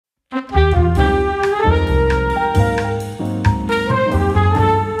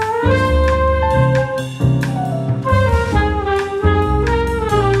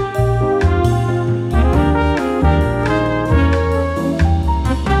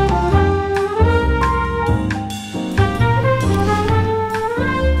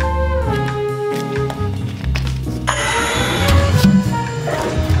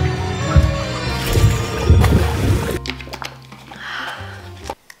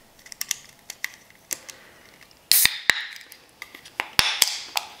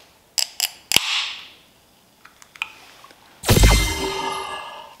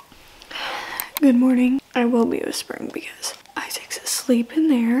morning. I will be whispering because Isaac's asleep in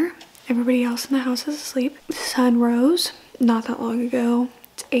there. Everybody else in the house is asleep. The sun rose not that long ago.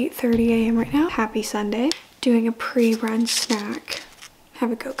 It's 8:30 a.m. right now. Happy Sunday. Doing a pre-run snack.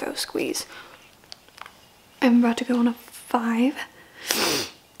 Have a cocoa squeeze. I'm about to go on a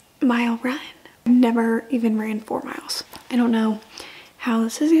 5-mile run. I've never even ran 4 miles. I don't know how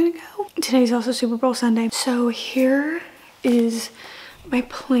this is gonna go. Today's also Super Bowl Sunday. So here is my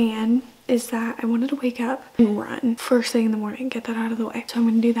plan, is that I wanted to wake up and run first thing in the morning, get that out of the way. So I'm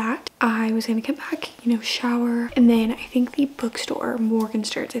gonna do that. I was gonna get back, you know, shower, and then I think the bookstore,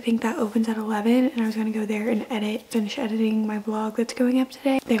 Morgenstern's, I think that opens at 11, and I was gonna go there and finish editing my vlog that's going up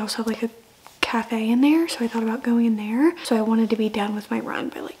today. They also have like a cafe in there, so I thought about going in there. So I wanted to be done with my run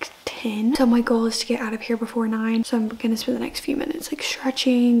by like 10. So my goal is to get out of here before 9. So I'm gonna spend the next few minutes like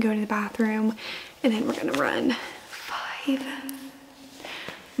stretching, going to the bathroom, and then we're gonna run 5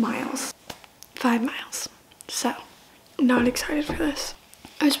 miles. 5 miles. So I'm not excited for this.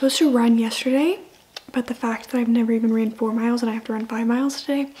 I was supposed to run yesterday, but the fact that I've never even ran 4 miles and I have to run 5 miles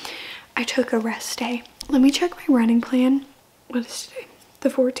today, I took a rest day. Let me check my running plan. What is today?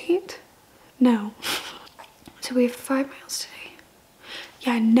 The 14th? No. So we have 5 miles today.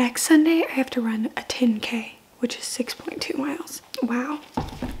 Yeah, next Sunday I have to run a 10K, which is 6.2 miles. Wow.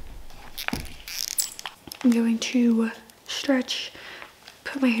 I'm going to stretch,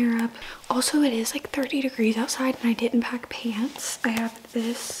 put my hair up. Also, it is like 30 degrees outside and I didn't pack pants. I have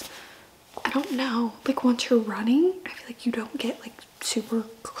this, I don't know, like once you're running, I feel like you don't get like super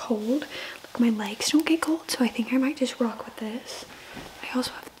cold. Like my legs don't get cold, so I think I might just rock with this. I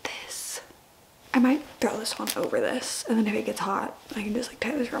also have this. I might throw this one over this, and then if it gets hot, I can just like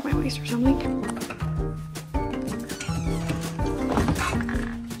tie this around my waist or something.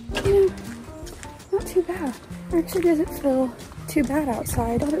 You know, not too bad. Actually doesn't feel too bad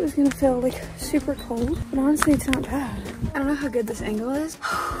outside. I thought it was gonna feel like super cold, but honestly it's not bad. I don't know how good this angle is.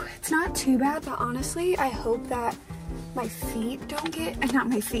 It's not too bad, but honestly I hope that my feet don't get, not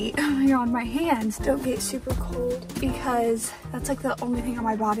my feet, oh my god, my hands don't get super cold, because that's like the only thing on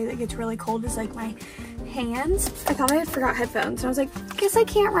my body that gets really cold is like my hands. I thought I had forgot headphones and I was like, guess I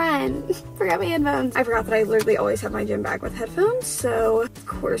can't run. Forgot my headphones. I forgot that I literally always have my gym bag with headphones, so of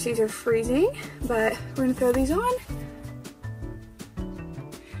course these are freezing, but we're gonna throw these on.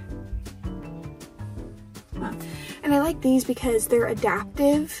 And I like these because they're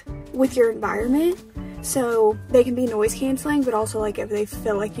adaptive with your environment. So they can be noise canceling, but also like if they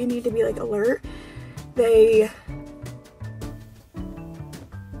feel like you need to be like alert, they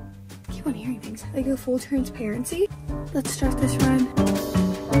keep on hearing things. They go full transparency. Let's start this run.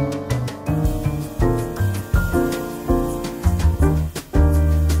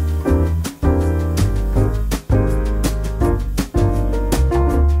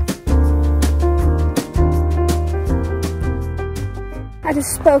 I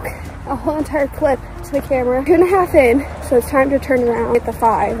just spoke a whole entire clip to the camera. 2.5 in, so it's time to turn around at the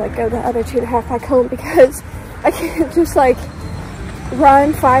 5, like go the other 2.5 back home, because I can't just like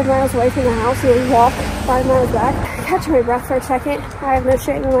run 5 miles away from the house and then walk 5 miles back. Catch my breath for a second. I have no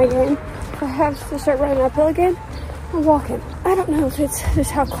shame in my game. If I have to start running uphill again, I'm walking. I don't know if it's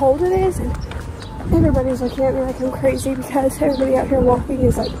just how cold it is, and everybody's looking at me like I'm crazy because everybody out here walking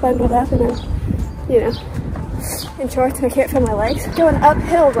is like bundled up and I'm, you know, in shorts and I can't feel my legs. Going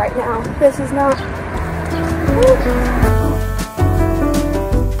uphill right now. This is not.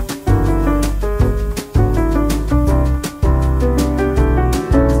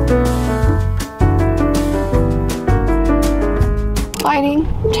 Lighting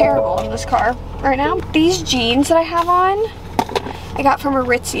terrible in this car right now. These jeans that I have on, I got from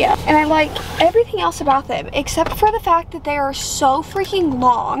Aritzia, and I like everything else about them except for the fact that they are so freaking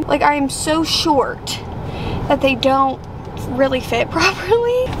long. Like I am so short that they don't really fit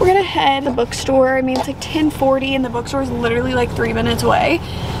properly. We're gonna head to the bookstore. I mean, it's like 10:40 and the bookstore is literally like 3 minutes away.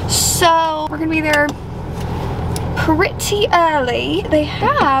 So we're gonna be there pretty early. They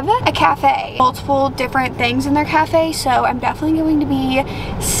have a cafe, multiple different things in their cafe. So I'm definitely going to be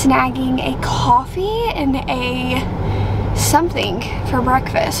snagging a coffee and a something for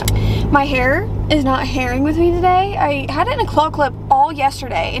breakfast. My hair is not hairing with me today. I had it in a claw clip all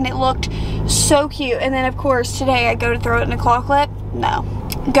yesterday and it looked so cute, and then of course today I go to throw it in a claw clip. No.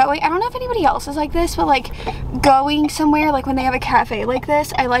 I don't know if anybody else is like this, but like going somewhere, like when they have a cafe like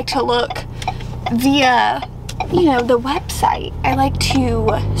this, I like to look via, you know, the website. I like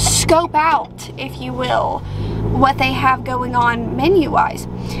to scope out, if you will, what they have going on menu wise.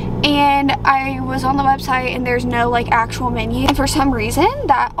 and I was on the website and there's no like actual menu, and for some reason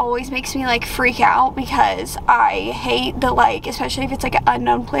that always makes me like freak out, because I hate the like, especially if it's like an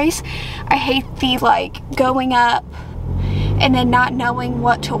unknown place, I hate the like going up and then not knowing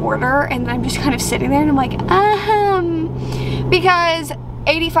what to order, and then I'm just kind of sitting there and I'm like, because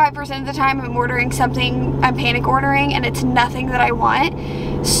 85% of the time I'm ordering something, I'm panic ordering, and it's nothing that I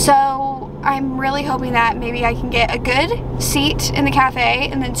want. So I'm really hoping that maybe I can get a good seat in the cafe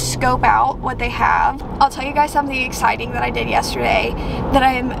and then scope out what they have. I'll tell you guys something exciting that I did yesterday that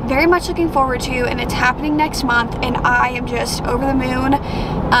I am very much looking forward to, and it's happening next month, and I am just over the moon.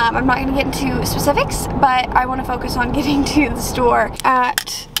 I'm not going to get into specifics, but I want to focus on getting to the store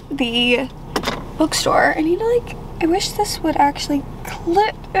at the bookstore. I need to like, I wish this would actually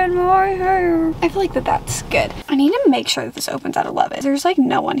clip in my hair. I feel like that's good. I need to make sure that this opens at 11. There's like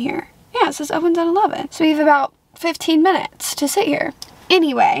no one here. Yeah, it says opens at 11. So we have about 15 minutes to sit here.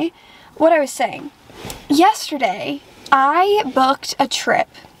 Anyway, what I was saying. Yesterday, I booked a trip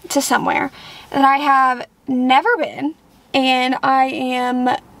to somewhere that I have never been, and I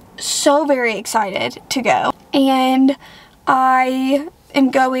am so very excited to go. And I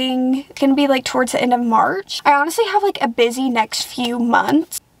am going, it's gonna be like towards the end of March. I honestly have like a busy next few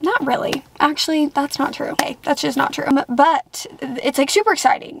months. Not really. Actually, that's not true. Okay, that's just not true. But it's like super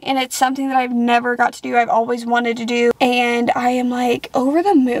exciting, and it's something that I've never got to do. I've always wanted to do, and I am like over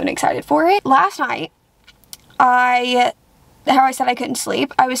the moon excited for it. Last night, how I said I couldn't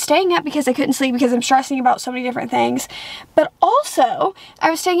sleep. I was staying up because I couldn't sleep because I'm stressing about so many different things. But also, I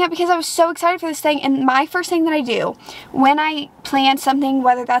was staying up because I was so excited for this thing. And my first thing that I do when I plan something,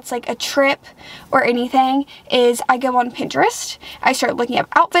 whether that's like a trip or anything, is I go on Pinterest. I start looking up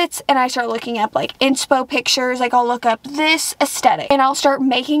outfits, and I start looking up like inspo pictures. Like I'll look up this aesthetic, and I'll start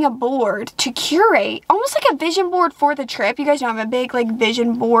making a board to curate, almost like a vision board for the trip. You guys know I'm a big like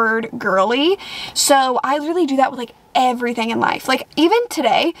vision board girly. So I literally do that with like everything in life. Like even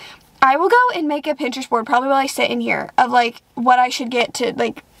today, I will go and make a Pinterest board probably while I sit in here of like what I should get to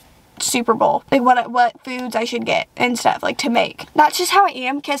like Super Bowl, like what foods I should get and stuff like to make. That's just how I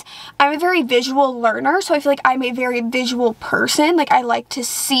am, because I'm a very visual learner, so I feel like I'm a very visual person. Like I like to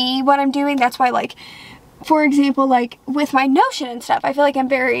see what I'm doing. That's why, like, for example, like with my Notion and stuff, I feel like I'm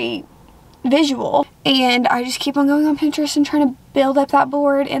very visual, and I just keep on going on Pinterest and trying to build up that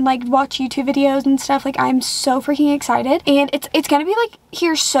board and like watch YouTube videos and stuff. Like I'm so freaking excited, and it's gonna be like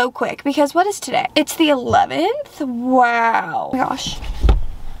here so quick, because what is today? It's the 11th. Wow. Oh my gosh,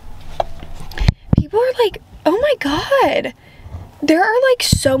 people are like, oh my god, there are like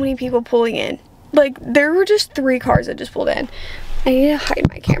so many people pulling in. Like there were just 3 cars that just pulled in. I need to hide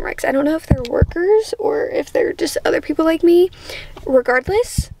my camera because I don't know if they're workers or if they're just other people like me.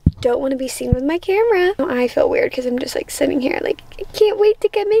 Regardless, don't want to be seen with my camera. I feel weird because I'm just like sitting here like, I can't wait to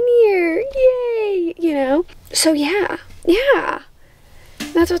come in here, yay, you know? So yeah,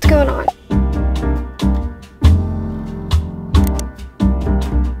 that's what's going on.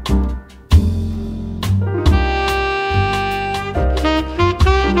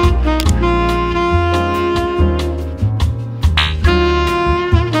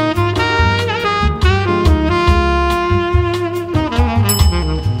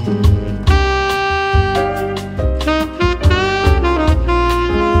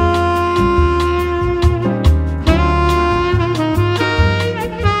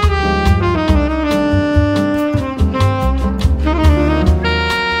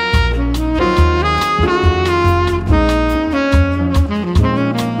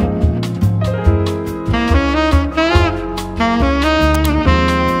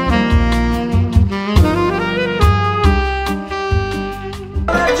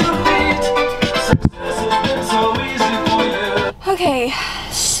 Okay,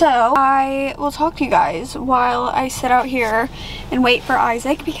 so I will talk to you guys while I sit out here and wait for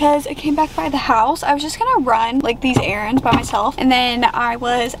Isaac, because I came back by the house. I was just gonna run like these errands by myself, and then I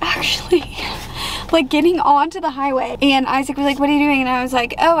was actually like getting onto the highway, and Isaac was like, what are you doing? And I was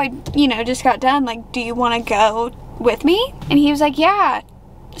like, oh, I just got done, like, do you want to go with me? And he was like, yeah.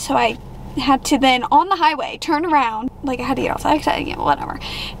 So I had to then on the highway turn around, like I had to get outside, whatever.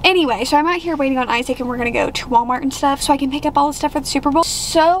 Anyway, so I'm out here waiting on Isaac, and we're gonna go to Walmart and stuff so I can pick up all the stuff for the Super Bowl.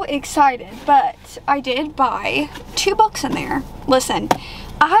 So excited. But I did buy 2 books in there. Listen,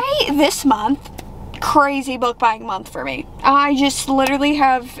 this month crazy book buying month for me. I just literally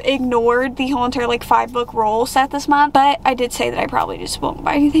have ignored the whole entire like 5-book rule set this month, but I did say that I probably just won't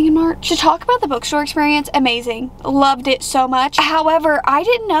buy anything in March. To talk about the bookstore experience, amazing. Loved it so much. However, I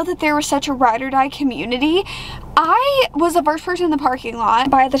didn't know that there was such a ride or die community. I was the first person in the parking lot.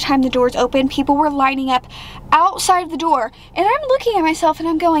 By the time the doors opened, people were lining up outside the door, and I'm looking at myself and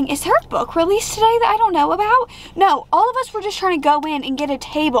I'm going, is there a book release today that I don't know about? No, all of us were just trying to go in and get a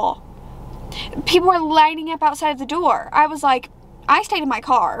table. People were lining up outside the door. I was like, I stayed in my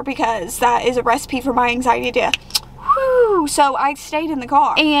car because that is a recipe for my anxiety to whew. So I stayed in the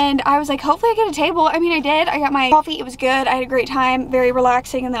car and I was like, hopefully I get a table. I mean, I did. I got my coffee. It was good. I had a great time. Very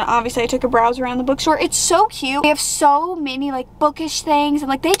relaxing. And then obviously I took a browse around the bookstore. It's so cute. They have so many like bookish things and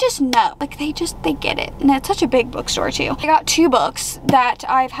like they just know. Like they get it. And it's such a big bookstore too. I got 2 books that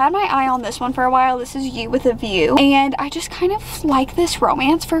I've had my eye on this one for a while. This is You with a View. And I just kind of like this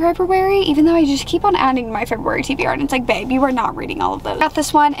romance for February, even though I just keep on adding to my February TBR. And it's like, babe, you are not reading all of those. I got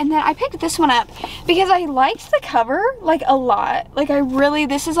this one. And then I picked this one up because I liked the cover like a lot. Like I really,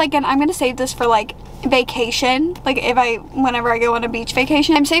 this is like I'm gonna save this for like vacation, like whenever I go on a beach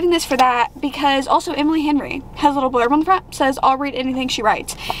vacation. I'm saving this for that because also Emily Henry has a little blurb on the front, says I'll read anything she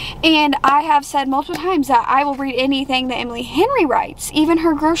writes, and I have said multiple times that I will read anything that Emily Henry writes, even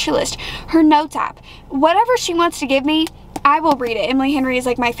her grocery list, her notes app, whatever she wants to give me, I will read it. Emily Henry is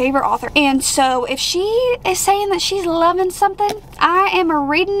like my favorite author. And so if she is saying that she's loving something, I am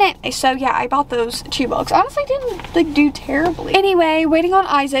reading it. So yeah, I bought those 2 books. Honestly, didn't like do terribly. Anyway, waiting on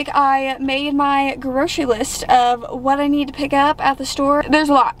Isaac, I made my grocery list of what I need to pick up at the store. There's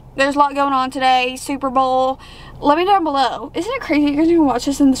a lot. There's a lot going on today. Super Bowl. Let me know down below. Isn't it crazy you guys can watch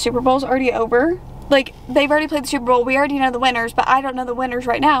this and the Super Bowl's already over? Like, they've already played the Super Bowl. We already know the winners, but I don't know the winners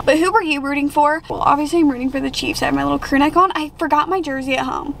right now. But who were you rooting for? Well, obviously I'm rooting for the Chiefs. I have my little crew neck on. I forgot my jersey at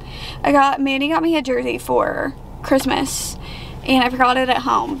home. Manny got me a jersey for Christmas, and I forgot it at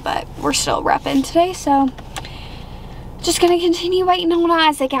home, but we're still repping today, so just gonna continue waiting on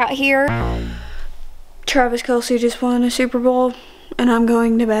Isaac out here. Travis Kelce just won a Super Bowl, and I'm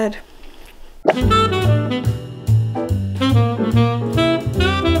going to bed.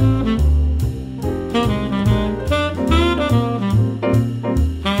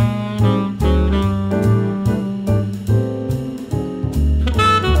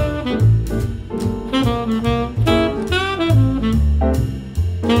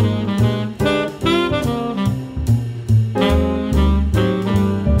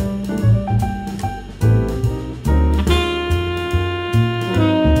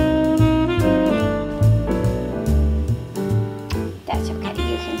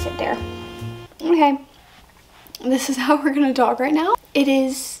 Okay, this is how we're gonna talk right now. It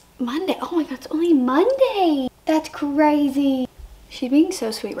is Monday. Oh my god, it's only Monday. That's crazy. She's being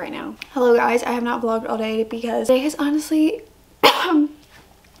so sweet right now. Hello guys, I have not vlogged all day because today has honestly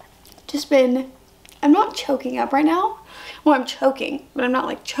just been, I'm not choking up right now. Well, I'm choking, but I'm not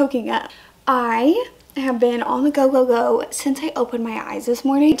like choking up. I have been on the go since I opened my eyes this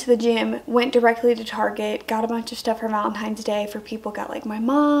morning. To the gym, went directly to Target, got a bunch of stuff for Valentine's Day for people. Got like my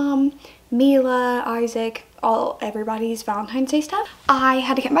mom, Mila, Isaac, everybody's Valentine's Day stuff. I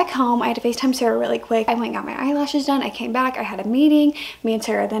had to get back home. I had to FaceTime Sarah really quick. I went and got my eyelashes done. I came back. I had a meeting. Me and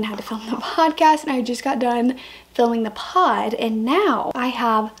Sarah then had to film the podcast, and I just got done filming the pod, and now I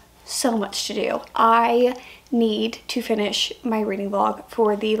have so much to do. I need to finish my reading vlog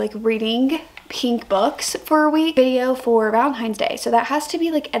for the like reading pink books for a week video for Valentine's Day. So that has to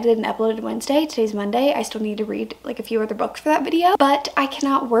be like edited and uploaded Wednesday. Today's Monday. I still need to read like a few other books for that video, but I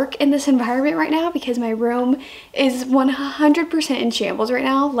cannot work in this environment right now because my room is 100% in shambles right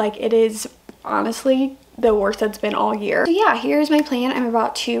now. Like it is honestly the worst that's been all year. So yeah, here's my plan. I'm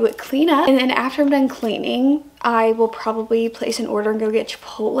about to clean up, and then after I'm done cleaning, I will probably place an order and go get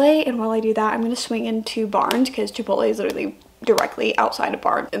Chipotle. And while I do that, I'm going to swing into Barnes because Chipotle is literally directly outside of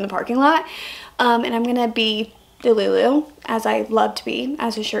Barnes in the parking lot. And I'm gonna be Delulu, as I love to be,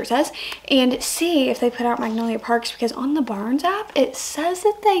 as the shirt says, and see if they put out Magnolia Parks, because on the Barnes app it says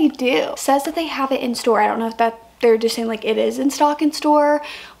that they do. It says that they have it in store. I don't know if they're just saying like it is in stock in store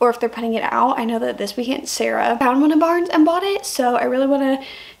or if they're putting it out. I know that this weekend Sarah found one in Barnes and bought it, so I really want to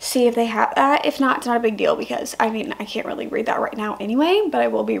see if they have that. If not, it's not a big deal because I mean I can't really read that right now anyway, but I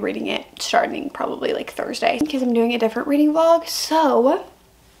will be reading it starting probably like Thursday because I'm doing a different reading vlog. So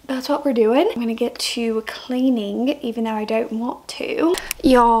that's what we're doing. I'm gonna get to cleaning even though I don't want to.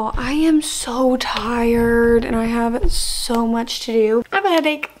 Y'all, I am so tired and I have so much to do. I have a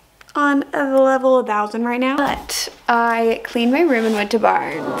headache on a level 1000 right now, but I cleaned my room and went to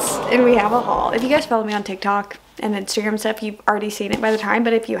Barnes, and we have a haul. If you guys follow me on TikTok and Instagram stuff, you've already seen it by the time,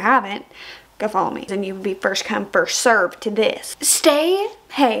 but if you haven't, go follow me. And you would be first come, first serve to this.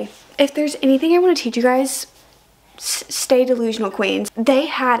 Hey, if there's anything I want to teach you guys, stay delusional queens. They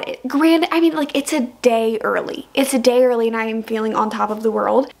had it. Granted, I mean, like, it's a day early. It's a day early and I am feeling on top of the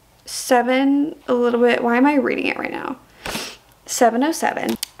world. 7, a little bit, why am I reading it right now?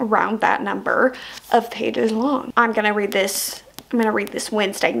 707, around that number of pages long. I'm gonna read this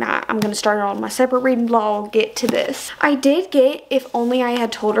Wednesday night. I'm gonna start it on my separate reading vlog, get to this. I did get If Only I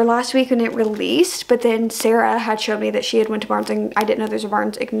Had Told Her last week when it released, but then Sarah had showed me that she had went to Barnes and I didn't know there's a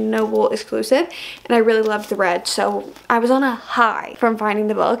Barnes & Noble exclusive, and I really loved the red, so I was on a high from finding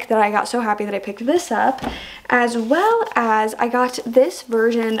the book that I got so happy that I picked this up, as well as I got this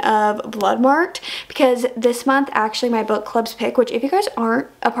version of Bloodmarked, because this month actually my book club's pick, which if you guys aren't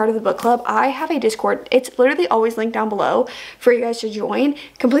a part of the book club, I have a Discord. It's literally always linked down below for you guys to join,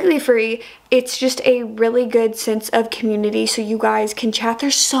 completely free. It's just a really good sense of community so you guys can chat.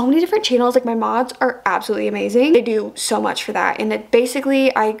 There's so many different channels. Like, my mods are absolutely amazing. They do so much for that, and it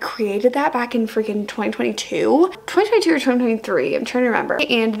basically, I created that back in freaking 2022 or 2023, I'm trying to remember.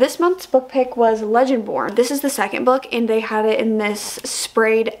 And this month's book pick was Legendborn. This is the second book, and they had it in this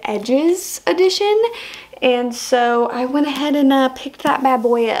sprayed edges edition. And so I went ahead and picked that bad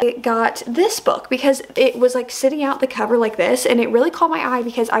boy up. It got this book because it was like sitting out the cover like this, and it really caught my eye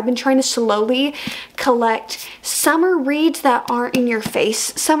because I've been trying to slowly collect summer reads that aren't in your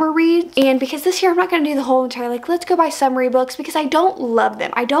face summer reads. And because this year I'm not going to do the whole entire like let's go buy summary books, because I don't love them.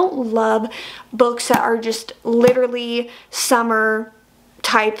 I don't love books that are just literally summer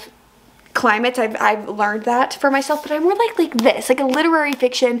type climates. I've learned that for myself, but I more like this, like a literary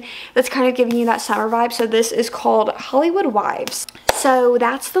fiction that's kind of giving you that summer vibe. So this is called Hollywood Wives. So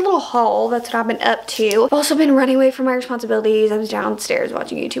that's the little haul. That's what I've been up to. I've also been running away from my responsibilities. I was downstairs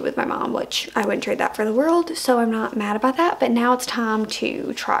watching YouTube with my mom, which I wouldn't trade that for the world, so I'm not mad about that. But now it's time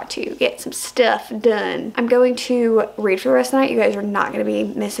to try to get some stuff done. I'm going to read for the rest of the night. You guys are not going to be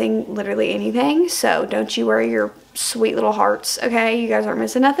missing literally anything, so don't you worry your sweet little hearts, okay? You guys aren't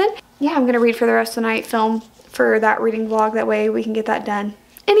missing nothing. Yeah, I'm gonna read for the rest of the night, film for that reading vlog, that way we can get that done.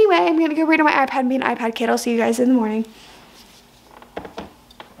 Anyway, I'm gonna go read on my iPad and be an iPad kid. I'll see you guys in the morning.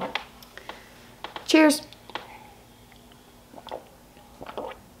 Cheers.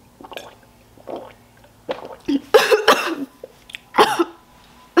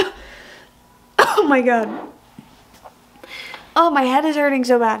 Oh my god. Oh, my head is hurting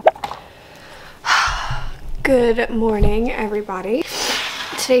so bad. Good morning, everybody.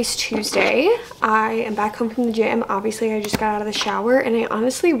 Today's Tuesday. I am back home from the gym. Obviously, I just got out of the shower, and I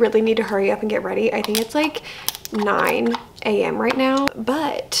honestly really need to hurry up and get ready. I think it's like 9 a.m. right now,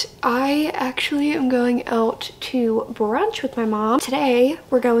 but I actually am going out to brunch with my mom. Today,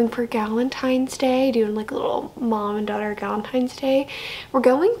 we're going for Valentine's Day, doing like a little mom and daughter Valentine's Day. We're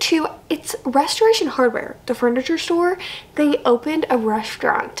going to, it's Restoration Hardware, the furniture store. They opened a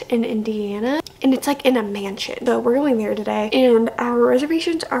restaurant in Indiana, and it's like in a mansion. So we're going there today, and our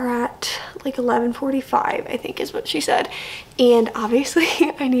reservations are at like 11:45, I think is what she said. And obviously,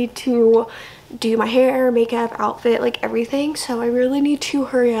 I need to do my hair, makeup, outfit, like everything, so I really need to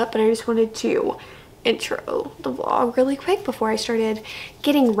hurry up. But I just wanted to intro the vlog really quick before I started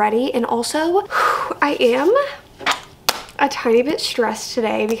getting ready. And also, I am a tiny bit stressed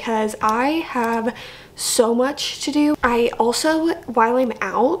today because I have so much to do. I also, while I'm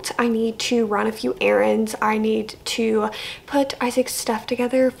out, I need to run a few errands. I need to put Isaac's stuff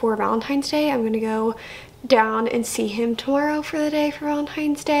together for Valentine's Day. I'm gonna go down and see him tomorrow for the day for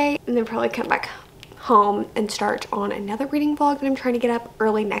Valentine's Day, and then probably come back home and start on another reading vlog that I'm trying to get up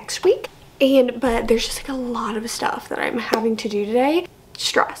early next week. But there's just like a lot of stuff that I'm having to do today.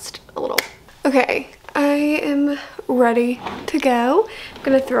 Stressed a little. Okay, I am ready to go. I'm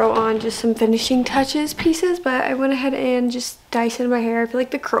gonna throw on just some finishing touches pieces, but I went ahead and just diced my hair. I feel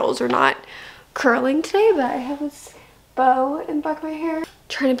like the curls are not curling today, but I have this bow in the back of my hair.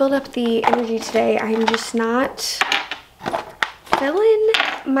 Trying to build up the energy today. I'm just not feeling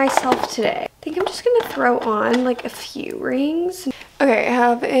myself today. I think I'm just gonna throw on like a few rings. Okay, I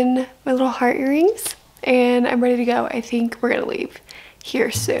have in my little heart earrings, and I'm ready to go. I think we're gonna leave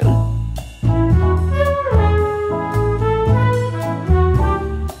here soon.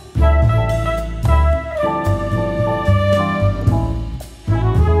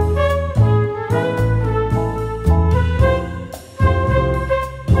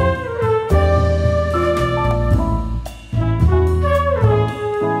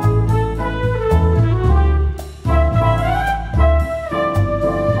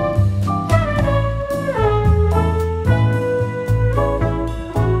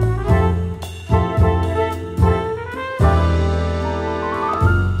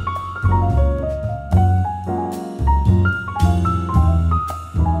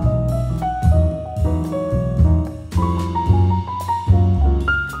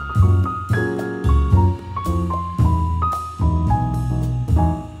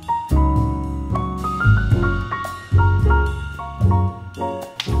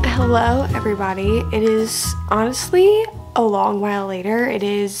 Hello everybody. It is honestly a long while later. It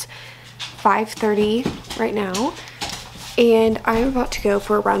is 5:30 right now and I'm about to go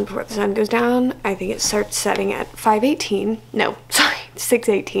for a run before the sun goes down. I think it starts setting at 5:18. No, sorry,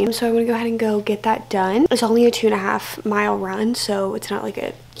 6:18. So I'm gonna go ahead and go get that done. It's only a 2.5 mile run, so it's not like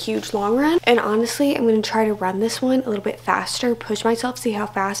a huge long run. And honestly, I'm gonna try to run this one a little bit faster, push myself, see how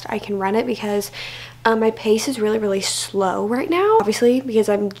fast I can run it, because my pace is really slow right now, obviously, because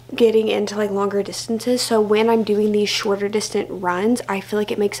I'm getting into like longer distances. So when I'm doing these shorter distant runs, I feel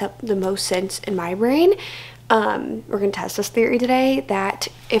like it makes up the most sense in my brain. We're gonna test this theory today, that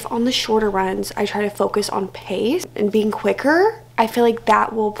if on the shorter runs I try to focus on pace and being quicker, I feel like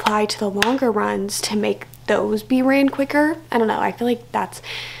that will apply to the longer runs to make those be ran quicker. I don't know, I feel like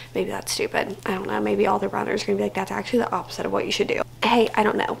maybe that's stupid. I don't know, maybe all the runners are gonna be like, that's actually the opposite of what you should do. Hey, I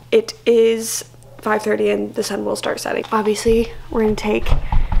don't know. It is 5:30 and the sun will start setting. Obviously, we're gonna take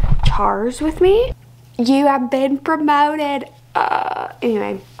Chars with me. You have been promoted.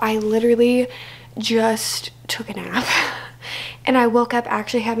 Anyway, I literally just took a nap and I woke up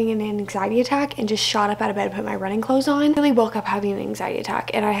actually having an anxiety attack and just shot up out of bed and put my running clothes on. I really woke up having an anxiety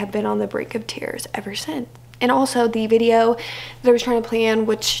attack and I have been on the brink of tears ever since. And also the video that I was trying to plan,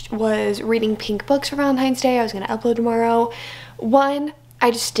 which was reading pink books for Valentine's Day, I was gonna upload tomorrow. One, I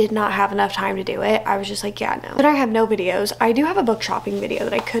just did not have enough time to do it. I was just like, yeah, no. But I have no videos. I do have a book shopping video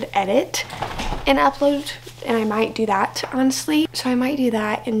that I could edit and upload, and I might do that, honestly. So I might do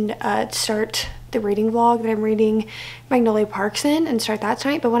that and start the reading vlog that I'm reading Magnolia Parks in and start that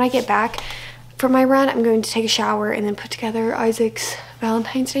tonight. But when I get back from my run, I'm going to take a shower and then put together Isaac's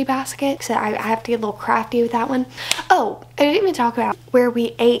Valentine's Day basket. So I have to get a little crafty with that one. Oh, I didn't even talk about where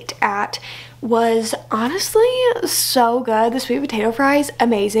we ate at. Was honestly so good. The sweet potato fries,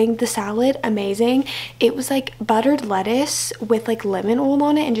 amazing. The salad, amazing. It was like buttered lettuce with like lemon oil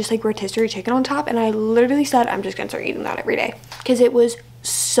on it and just like rotisserie chicken on top, and I literally said I'm just gonna start eating that every day because it was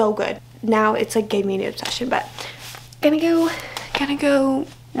so good. Now it's like gave me an obsession. But gonna go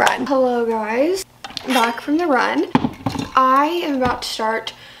run. Hello guys, back from the run. I am about to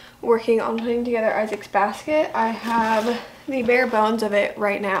start working on putting together Isaac's basket. I have the bare bones of it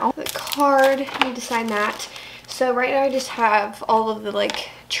right now. The card, I need to sign that. So right now I just have all of the like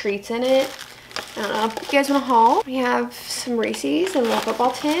treats in it. I don't know if you guys want a haul. We have some Reese's and a little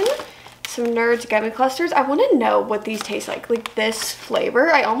football tin, some Nerds gummy clusters. I want to know what these taste like this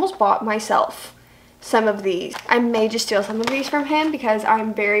flavor. I almost bought myself some of these. I may just steal some of these from him because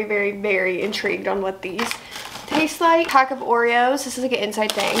I'm very intrigued on what these taste like. Pack of Oreos. This is like an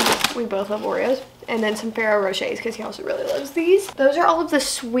inside thing. We both love Oreos. And then some Ferrero Rochers because he also really loves these. Those are all of the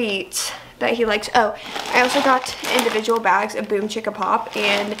sweets that he likes. Oh, I also got individual bags of Boom Chicka Pop,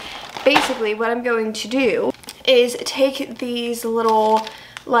 and basically what I'm going to do is take these little,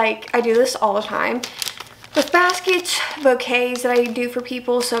 like, I do this all the time with baskets, bouquets that I do for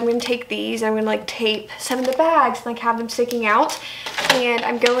people. So I'm going to take these and I'm going to like tape some of the bags and like have them sticking out. And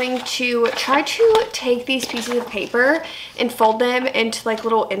I'm going to try to take these pieces of paper and fold them into like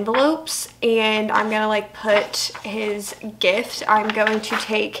little envelopes. And I'm going to like put his gift. I'm going to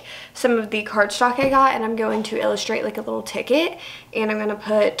take some of the cardstock I got and I'm going to illustrate like a little ticket. And I'm going to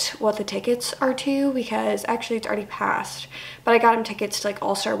put what the tickets are to, because actually it's already passed. But I got him tickets to like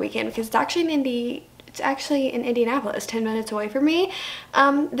All-Star Weekend because it's actually in Indianapolis, 10 minutes away from me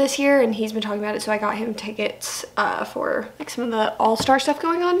this year, and he's been talking about it, so I got him tickets for like some of the all-star stuff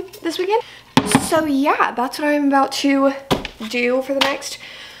going on this weekend. So yeah, that's what I'm about to do for the next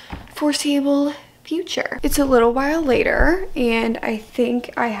foreseeable future. It's a little while later and I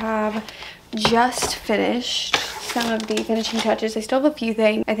think I have just finished some of the finishing touches. I still have a few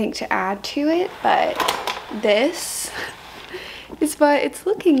things I think to add to it, but this is what it's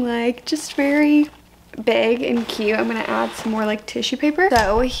looking like. Just very big and cute. I'm gonna add some more like tissue paper.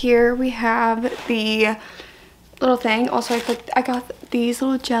 So here we have the little thing. Also I got these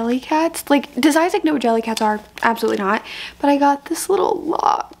little jelly cats. Like, does Isaac know what jelly cats are? Absolutely not. But I got this little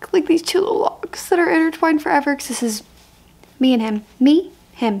lock, like these two little locks that are intertwined forever, because this is me and him. Me,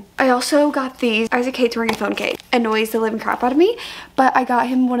 him. I also got these. Isaac hates wearing a phone case. Annoys the living crap out of me, but I got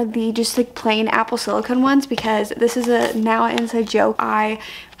him one of the just like plain apple silicone ones because this is a now an inside joke. I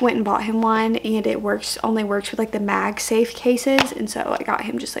went and bought him one and it only works with like the MagSafe cases, and so I got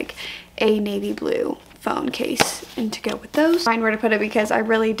him just like a navy blue phone case and to go with those. Find where to put it because I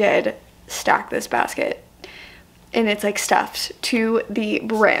really did stack this basket and it's like stuffed to the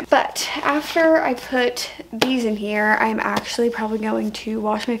brim. But after I put these in here, I'm actually probably going to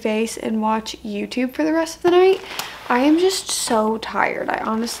wash my face and watch YouTube for the rest of the night. I am just so tired. I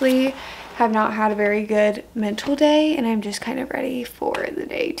honestly have not had a very good mental day, and I'm just kind of ready for the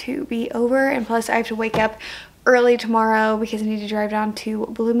day to be over. And plus I have to wake up early tomorrow because I need to drive down to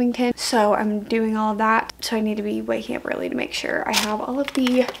Bloomington, so I'm doing all of that. So I need to be waking up early to make sure I have all of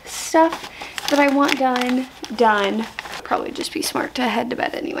the stuff that I want done. Probably just be smart to head to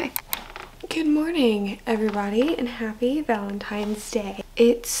bed anyway. Good morning, everybody, and happy Valentine's Day.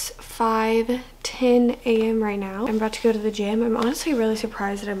 It's 5:10 a.m. right now. I'm about to go to the gym. I'm honestly really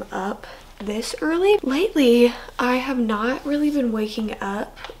surprised that I'm up this early. Lately, I have not really been waking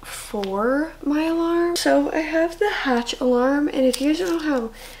up for my alarm. So I have the Hatch alarm, and if you guys don't know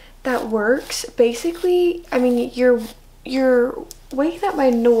how that works, basically, I mean, you're waking up by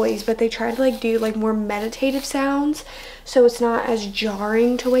noise, but they try to like do like more meditative sounds, so it's not as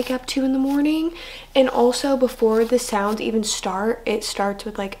jarring to wake up to in the morning. And also, before the sounds even start, it starts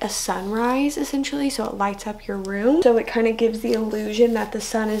with like a sunrise essentially, so it lights up your room, so it kind of gives the illusion that the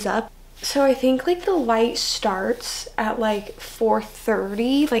sun is up. So I think like the light starts at like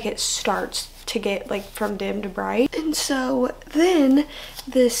 4:30, like it starts to get like from dim to bright. And so then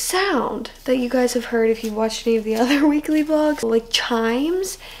the sound that you guys have heard if you've watched any of the other weekly vlogs, like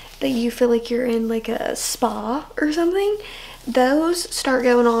chimes that you feel like you're in like a spa or something, those start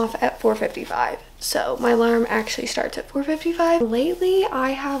going off at 4:55. So my alarm actually starts at 4:55. Lately,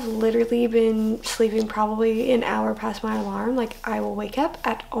 I have literally been sleeping probably an hour past my alarm. Like, I will wake up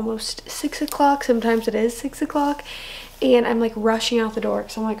at almost 6 o'clock. Sometimes it is 6 o'clock. And I'm like rushing out the door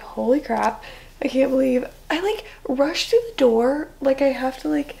because I'm like, holy crap, I can't believe I like rushed through the door. Like, I have to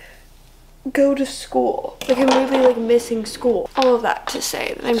like go to school. Like, I'm really like missing school. All of that to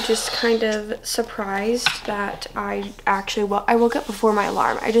say that I'm just kind of surprised that I woke up before my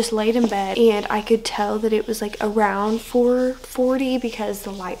alarm. I just laid in bed and I could tell that it was like around 4:40 because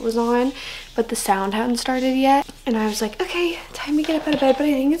the light was on, but the sound hadn't started yet. And I was like, okay, time to get up out of bed. But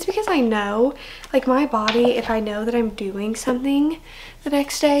I think it's because I know, like, my body, if I know that I'm doing something the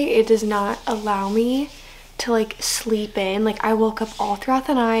next day, it does not allow me to like sleep in. Like, I woke up all throughout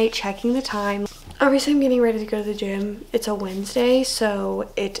the night checking the time. Obviously, I'm getting ready to go to the gym. It's a Wednesday,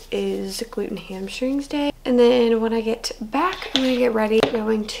 so it is gluten hamstrings day. And then when I get back, I'm gonna get ready,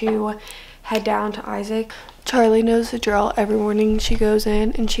 going to head down to Isaac. Charlie knows the drill. Every morning she goes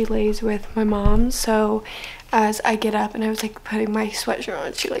in and she lays with my mom. So as I get up and I was like putting my sweatshirt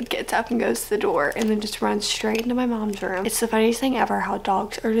on, she like gets up and goes to the door and then just runs straight into my mom's room. It's the funniest thing ever how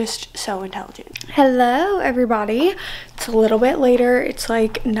dogs are just so intelligent. Hello, everybody. It's a little bit later. It's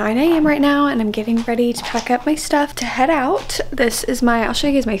like 9 a.m. right now, and I'm getting ready to pack up my stuff to head out. This is I'll show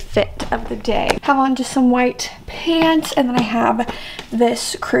you guys my fit of the day. I have on just some white pants, and then I have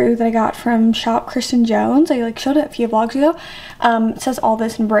this crew that I got from Shop Kristen Jones. I like showed it a few vlogs ago. It says all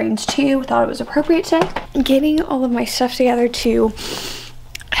this in brains too. Thought it was appropriate today. Getting all of my stuff together to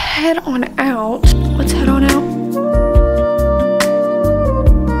head on out. Let's head on out.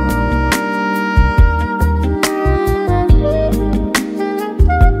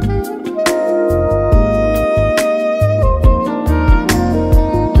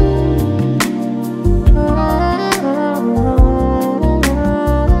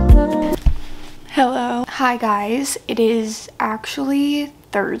 Hello. Hi guys. It is actually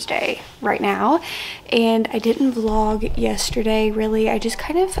Thursday right now, and I didn't vlog yesterday really. I just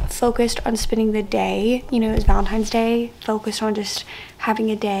kind of focused on spending the day, you know, it was Valentine's Day, focused on just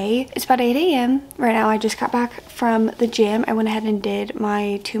having a day. It's about 8 a.m. right now. I just got back from the gym. I went ahead and did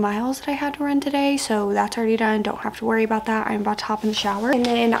my 2 miles that I had to run today, so that's already done. Don't have to worry about that. I'm about to hop in the shower, and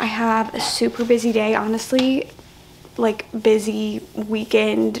then I have a super busy day, honestly. Like, busy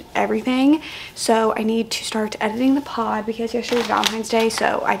weekend, everything. So I need to start editing the pod because yesterday was Valentine's Day,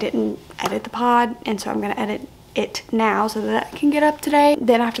 so I didn't edit the pod, and so I'm gonna edit it now so that I can get up today.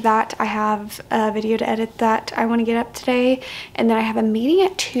 Then after that, I have a video to edit that I want to get up today, and then I have a meeting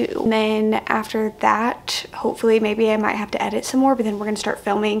at 2. And then after that, hopefully maybe I might have to edit some more, but then we're gonna start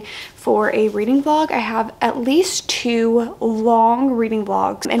filming for a reading vlog. I have at least 2 long reading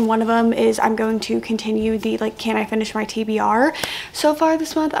vlogs, and one of them is I'm going to continue the like, can I finish my TBR. So far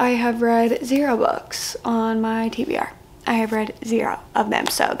this month I have read 0 books on my TBR. I have read 0 of them,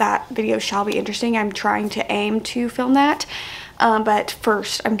 so that video shall be interesting. I'm trying to aim to film that, but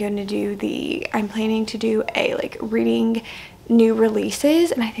first I'm planning to do a like reading new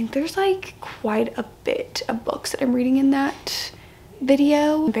releases, and I think there's like quite a bit of books that I'm reading in that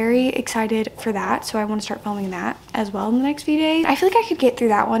video. I'm very excited for that, so I want to start filming that as well in the next few days. I feel like I could get through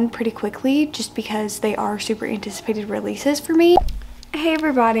that one pretty quickly just because they are super anticipated releases for me. Hey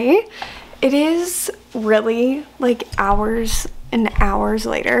everybody. It is really like hours and hours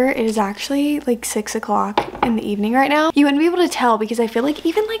later. It is actually like 6 o'clock in the evening right now. You wouldn't be able to tell because I feel like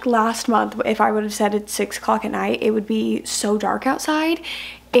even like last month, if I would have said it's 6 o'clock at night, it would be so dark outside.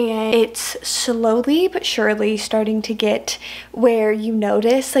 And it's slowly but surely starting to get where you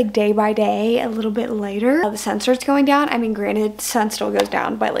notice like day by day a little bit later the sun starts going down. I mean, granted, the sun still goes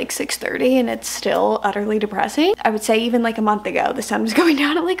down by like 6:30 and it's still utterly depressing. I would say even like a month ago the sun was going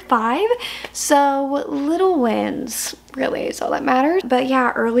down at like 5, so little wins really is all that matters. But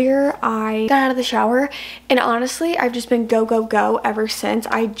yeah, earlier I got out of the shower and honestly I've just been go go go ever since.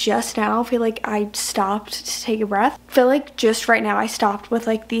 I just now feel like I stopped to take a breath. I feel like just right now I stopped with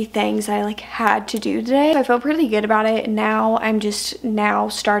like the things I like had to do today. I feel pretty good about it. Now I'm just now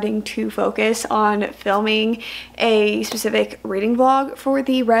starting to focus on filming a specific reading vlog for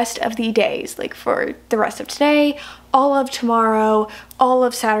the rest of the days, like for the rest of today, all of tomorrow, all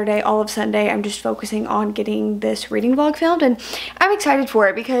of Saturday, all of Sunday. I'm just focusing on getting this reading vlog filmed and I'm excited for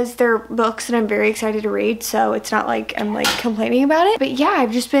it because they're books that I'm very excited to read, so it's not like I'm like complaining about it. But yeah,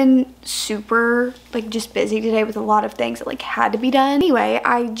 I've just been super like just busy today with a lot of things that like had to be done. Anyway,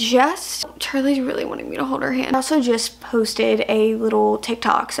 Charlie's really wanting me to hold her hand. I also just posted a little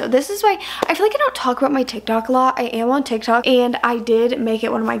TikTok. So this is why I feel like I don't talk about my TikTok a lot. I am on TikTok and I did make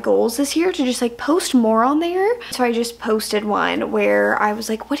it one of my goals this year to just like post more on there. So I just posted one where I was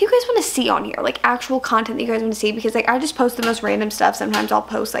like, what do you guys want to see on here? Like actual content that you guys want to see, because like I just post the most random stuff. Sometimes I'll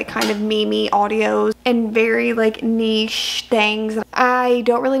post like kind of memey audios and very like niche things I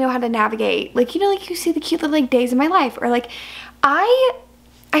don't really know how to navigate. Like, you know, like you see the cute little like days of my life, or like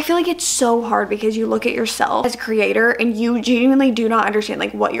I feel like it's so hard because you look at yourself as a creator and you genuinely do not understand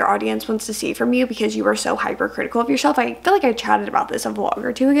like what your audience wants to see from you because you are so hypercritical of yourself. I feel like I chatted about this a vlog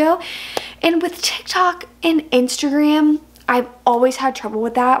or two ago. And with TikTok and Instagram, I've always had trouble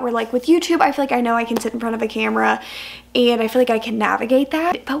with that, where like with YouTube, I feel like I know I can sit in front of a camera and I feel like I can navigate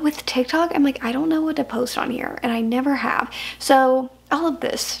that. But with TikTok, I'm like, I don't know what to post on here, and I never have. So all of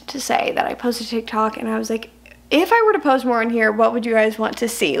this to say that I posted TikTok and I was like, if I were to post more on here, what would you guys want to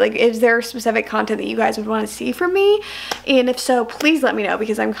see? Like, is there specific content that you guys would want to see from me? And if so, please let me know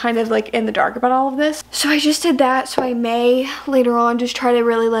because I'm kind of like in the dark about all of this. So I just did that. So I may later on just try to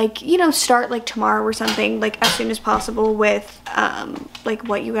really like, you know, start like tomorrow or something, like as soon as possible with like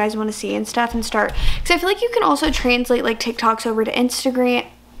what you guys want to see and stuff, and start. Because I feel like you can also translate like TikToks over to Instagram.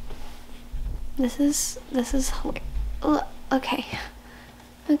 This is hilarious. Okay.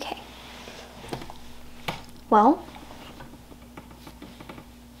 Well,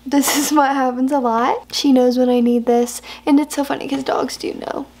 this is what happens a lot. She knows when I need this, and it's so funny because dogs do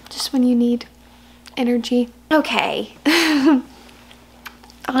know just when you need energy. Okay.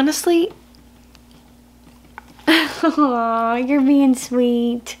 Honestly, aww, you're being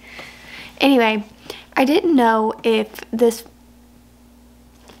sweet. Anyway, I didn't know if this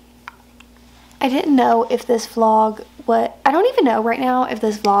vlog, I don't even know right now if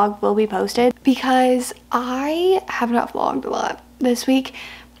this vlog will be posted because I have not vlogged a lot this week.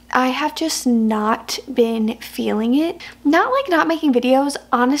 I have just not been feeling it. Not like not making videos,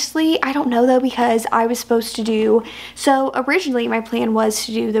 honestly, I don't know though, because I was supposed to do, so originally my plan was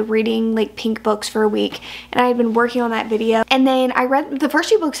to do the reading like pink books for a week, and I had been working on that video, and then I read the first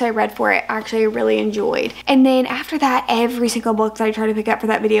 2 books I read for it, actually I really enjoyed, and then after that every single book that I tried to pick up for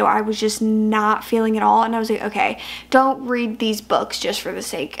that video I was just not feeling at all, and I was like, okay, don't read these books just for the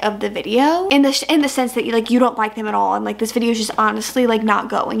sake of the video, in the sense that you don't like them at all, and like this video is just honestly like not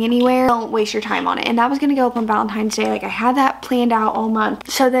going anywhere. Don't waste your time on it. And that was gonna go up on Valentine's Day. Like I had that planned out all month.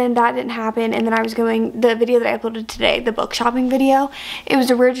 So then that didn't happen, and then the video that I uploaded today, the book shopping video, it was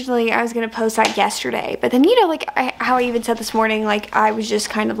originally, I was gonna post that yesterday, but then, you know, like how I even said this morning, like I was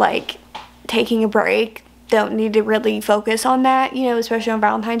just kind of like taking a break, don't need to really focus on that, you know, especially on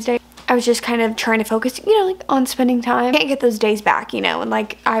Valentine's Day. I was just kind of trying to focus, you know, like on spending time. I can't get those days back, you know, and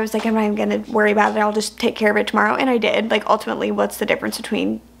like I was like, I'm not even gonna worry about it, I'll just take care of it tomorrow, and I did. Like ultimately, what's the difference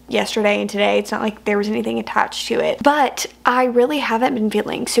between yesterday and today? It's not like there was anything attached to it, but I really haven't been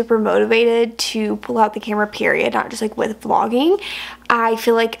feeling super motivated to pull out the camera, period, not just like with vlogging. I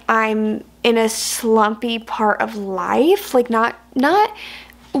feel like I'm in a slumpy part of life, like not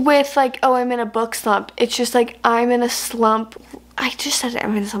with like, oh, I'm in a book slump. It's just like I'm in a slump. I just said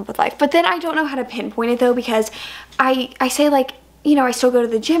I'm in a slump with life, but then I don't know how to pinpoint it though, because I say like, you know, I still go to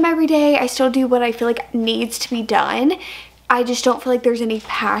the gym every day, I still do what I feel like needs to be done. I just don't feel like there's any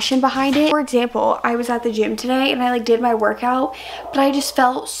passion behind it. For example, I was at the gym today and I like did my workout, but I just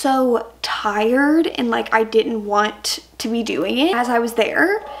felt so tired and like I didn't want to be doing it as I was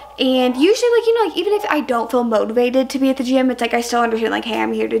there. And usually, like, you know, like even if I don't feel motivated to be at the gym, it's like I still understand like, hey,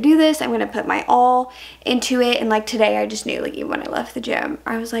 I'm here to do this. I'm gonna put my all into it. And like today I just knew, like, even when I left the gym,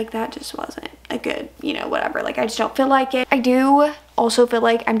 I was like, that just wasn't a good, you know, whatever. Like I just don't feel like it. I do also feel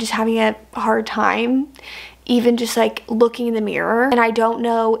like I'm just having a hard time even just like looking in the mirror, and I don't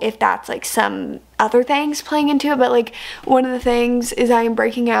know if that's like some other things playing into it, but like one of the things is I am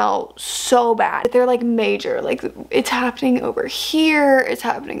breaking out so bad. They're like major, like it's happening over here, it's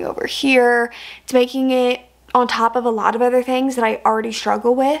happening over here. It's making it on top of a lot of other things that I already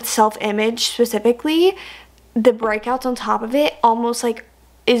struggle with, self-image specifically. The breakouts on top of it almost like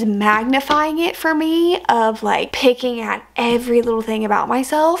is magnifying it for me, of like picking at every little thing about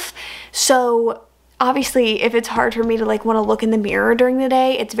myself. So obviously, if it's hard for me to like want to look in the mirror during the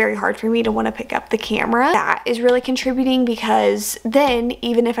day, it's very hard for me to want to pick up the camera. That is really contributing, because then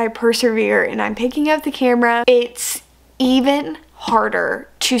even if I persevere and I'm picking up the camera, it's even harder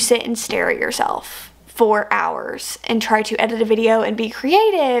to sit and stare at yourself for hours and try to edit a video and be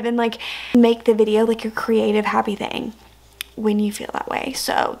creative and like make the video like your creative happy thing when you feel that way.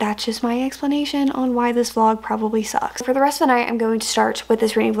 So that's just my explanation on why this vlog probably sucks. For the rest of the night, I'm going to start with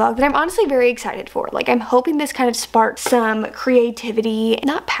this reading vlog that I'm honestly very excited for. Like, I'm hoping this kind of sparks some creativity,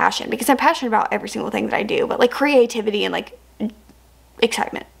 not passion, because I'm passionate about every single thing that I do, but like creativity and like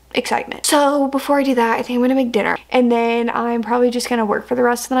excitement. So before I do that, I think I'm gonna make dinner, and then I'm probably just gonna work for the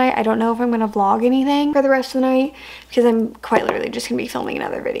rest of the night. I don't know if I'm gonna vlog anything for the rest of the night, because I'm quite literally just gonna be filming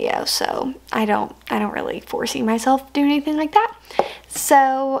another video. So I don't really foresee myself doing anything like that.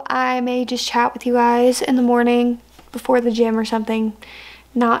 So I may just chat with you guys in the morning before the gym or something.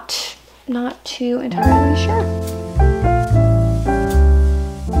 Not too entirely sure.